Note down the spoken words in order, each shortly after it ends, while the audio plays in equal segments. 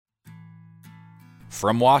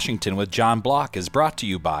From Washington with John Block is brought to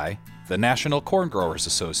you by the National Corn Growers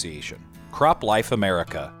Association, Crop Life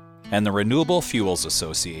America, and the Renewable Fuels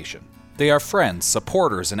Association. They are friends,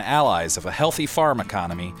 supporters, and allies of a healthy farm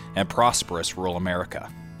economy and prosperous rural America.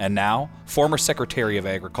 And now, former Secretary of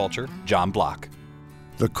Agriculture, John Block.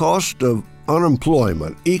 The cost of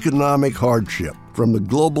unemployment, economic hardship from the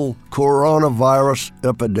global coronavirus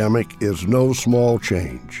epidemic is no small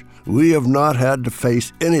change. We have not had to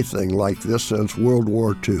face anything like this since World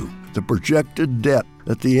War II. The projected debt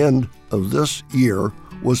at the end of this year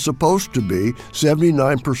was supposed to be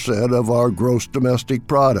 79% of our gross domestic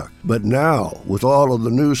product. But now, with all of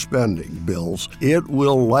the new spending bills, it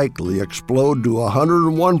will likely explode to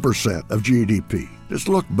 101% of GDP. Just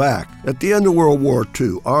look back. At the end of World War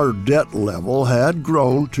II, our debt level had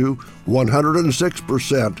grown to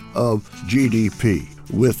 106% of GDP.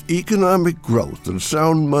 With economic growth and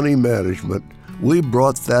sound money management, we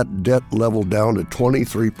brought that debt level down to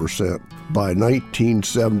 23% by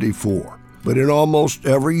 1974. But in almost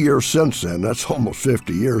every year since then, that's almost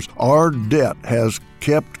 50 years, our debt has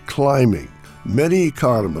kept climbing. Many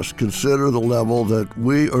economists consider the level that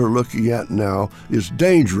we are looking at now is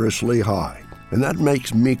dangerously high. And that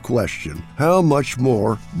makes me question, how much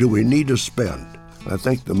more do we need to spend? I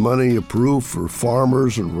think the money approved for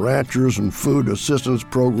farmers and ranchers and food assistance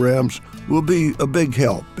programs will be a big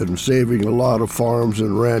help in saving a lot of farms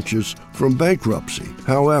and ranches from bankruptcy.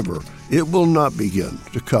 However, it will not begin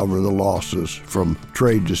to cover the losses from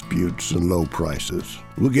trade disputes and low prices.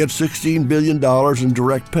 We'll get $16 billion in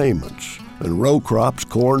direct payments, and row crops,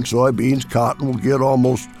 corn, soybeans, cotton will get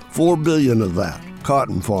almost $4 billion of that.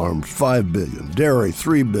 Cotton farms, $5 billion, dairy,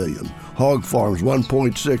 $3 billion, hog farms,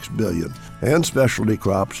 $1.6 billion, and specialty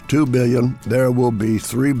crops, $2 billion. There will be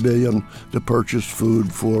 $3 billion to purchase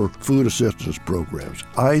food for food assistance programs.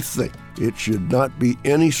 I think it should not be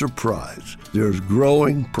any surprise there's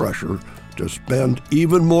growing pressure to spend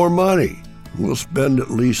even more money. We'll spend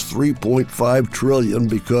at least $3.5 trillion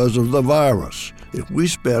because of the virus. If we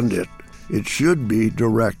spend it, it should be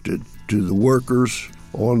directed to the workers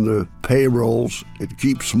on the payrolls. It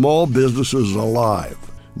keeps small businesses alive.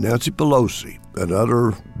 Nancy Pelosi and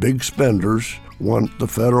other big spenders want the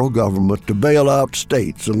federal government to bail out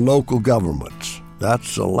states and local governments.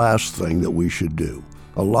 That's the last thing that we should do.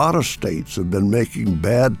 A lot of states have been making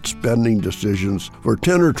bad spending decisions for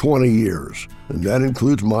 10 or 20 years, and that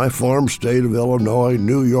includes my farm state of Illinois.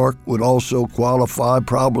 New York would also qualify,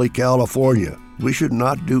 probably California. We should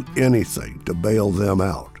not do anything to bail them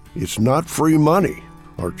out. It's not free money.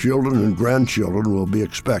 Our children and grandchildren will be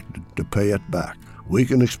expected to pay it back. We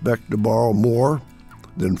can expect to borrow more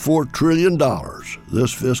than $4 trillion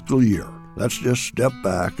this fiscal year. Let's just step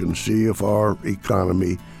back and see if our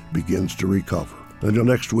economy begins to recover. Until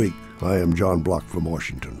next week, I am John Block from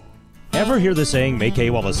Washington. Ever hear the saying, make hay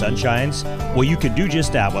while the sun shines? Well, you can do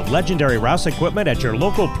just that with legendary Rouse equipment at your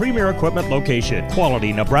local Premier Equipment location.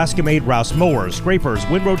 Quality Nebraska-made Rouse mowers, scrapers,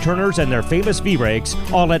 windrow turners, and their famous V-rakes,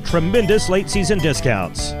 all at tremendous late-season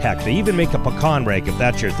discounts. Heck, they even make a pecan rake if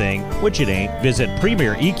that's your thing, which it ain't. Visit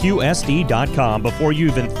PremierEQSD.com before you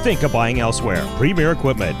even think of buying elsewhere. Premier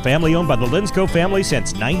Equipment, family-owned by the Linsco family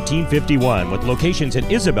since 1951, with locations in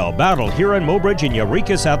Isabel, Battle, Huron, Mobridge, and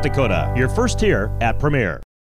Eureka, South Dakota. Your first tier at Premier.